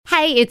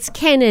Hey, it's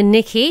Ken and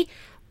Nikki.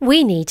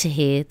 We need to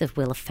hear the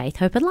Wheel of Faith,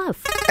 Hope and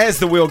Love. As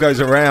the wheel goes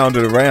around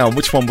and around,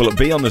 which one will it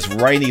be on this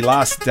rainy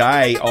last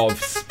day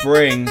of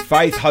spring?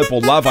 Faith, hope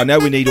or love? I know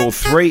we need all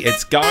three.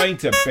 It's going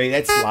to be,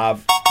 that's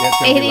love.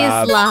 It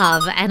is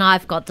love, and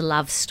I've got the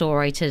love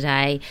story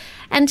today.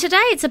 And today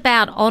it's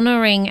about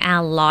honouring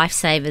our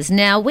lifesavers.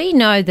 Now, we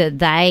know that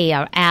they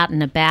are out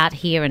and about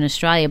here in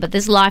Australia, but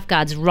there's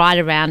lifeguards right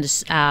around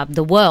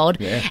the world.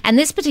 Yeah. And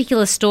this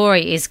particular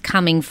story is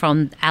coming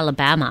from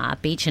Alabama, a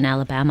beach in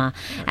Alabama.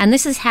 And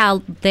this is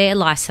how their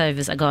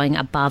lifesavers are going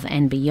above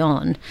and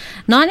beyond.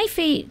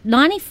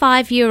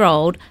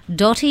 95-year-old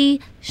Dottie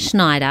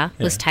Schneider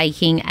was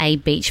taking a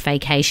beach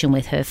vacation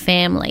with her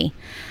family.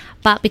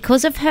 But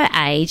because of her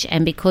age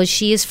and because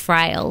she is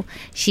frail,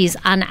 she is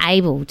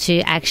unable to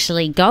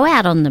actually go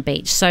out on the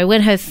beach. So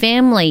when her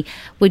family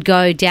would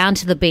go down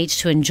to the beach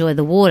to enjoy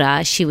the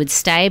water, she would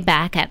stay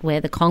back at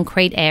where the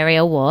concrete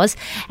area was.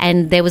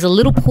 And there was a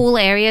little pool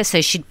area,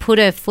 so she'd put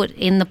her foot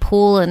in the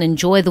pool and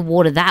enjoy the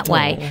water that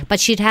way. But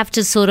she'd have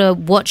to sort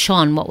of watch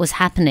on what was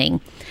happening.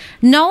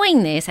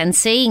 Knowing this and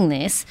seeing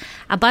this,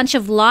 a bunch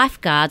of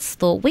lifeguards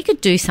thought we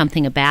could do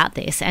something about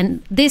this.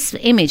 And this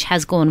image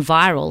has gone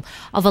viral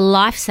of a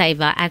lifesaver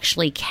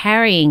actually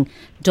carrying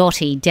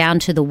Dottie down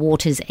to the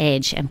water's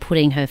edge and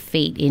putting her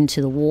feet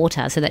into the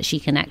water so that she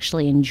can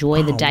actually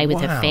enjoy the day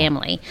with her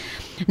family.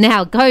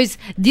 Now, do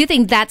you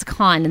think that's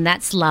kind and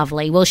that's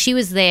lovely? Well, she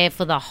was there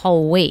for the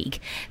whole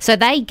week. So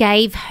they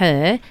gave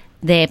her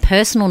their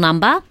personal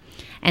number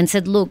and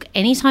said, look,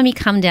 anytime you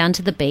come down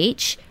to the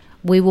beach,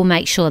 we will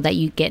make sure that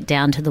you get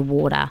down to the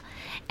water.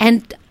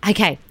 And,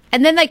 okay,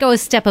 and then they go a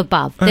step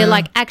above. They're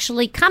like,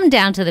 actually, come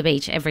down to the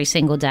beach every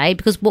single day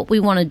because what we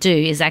want to do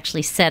is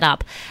actually set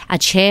up a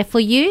chair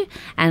for you,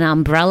 an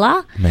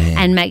umbrella,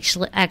 and make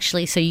sure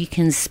actually so you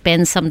can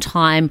spend some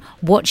time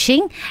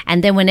watching.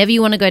 And then whenever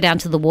you want to go down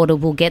to the water,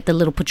 we'll get the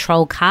little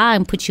patrol car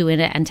and put you in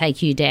it and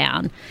take you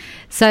down.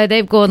 So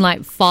they've gone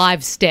like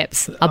 5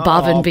 steps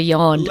above and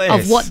beyond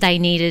of what they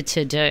needed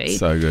to do.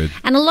 So good.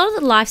 And a lot of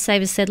the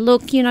lifesavers said,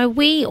 look, you know,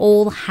 we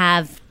all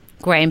have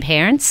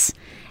grandparents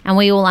and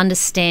we all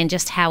understand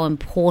just how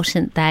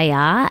important they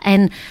are.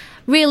 And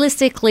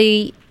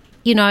realistically,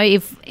 you know,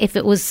 if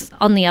it was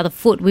on the other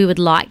foot, we would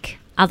like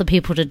other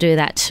people to do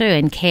that too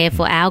and care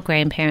for our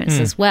grandparents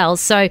as well.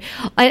 So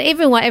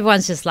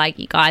everyone's just like,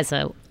 you guys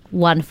are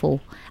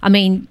wonderful. I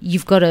mean,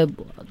 you've got to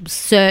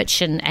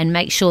search and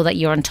make sure that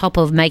you're on top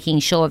of making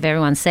sure of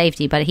everyone's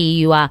safety. But here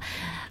you are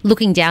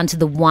looking down to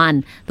the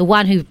one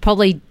who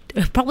probably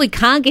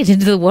can't get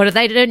into the water.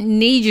 They don't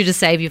need you to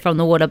save you from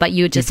the water, but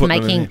you're just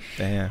making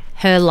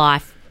her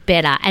life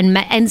better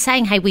and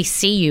saying, hey, we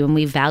see you and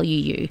we value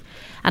you.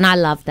 And I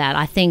love that.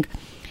 I think,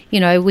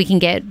 you know, we can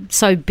get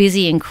so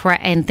busy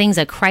and things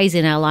are crazy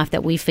in our life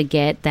that we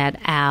forget that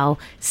our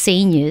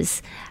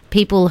seniors,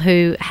 people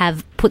who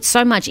have put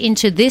so much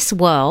into this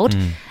world,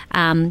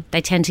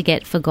 they tend to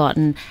get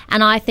forgotten.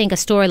 And I think a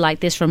story like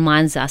this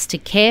reminds us to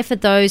care for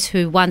those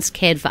who once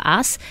cared for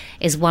us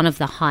is one of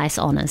the highest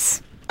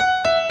honours.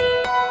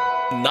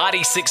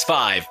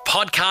 96.5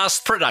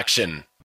 Podcast Production.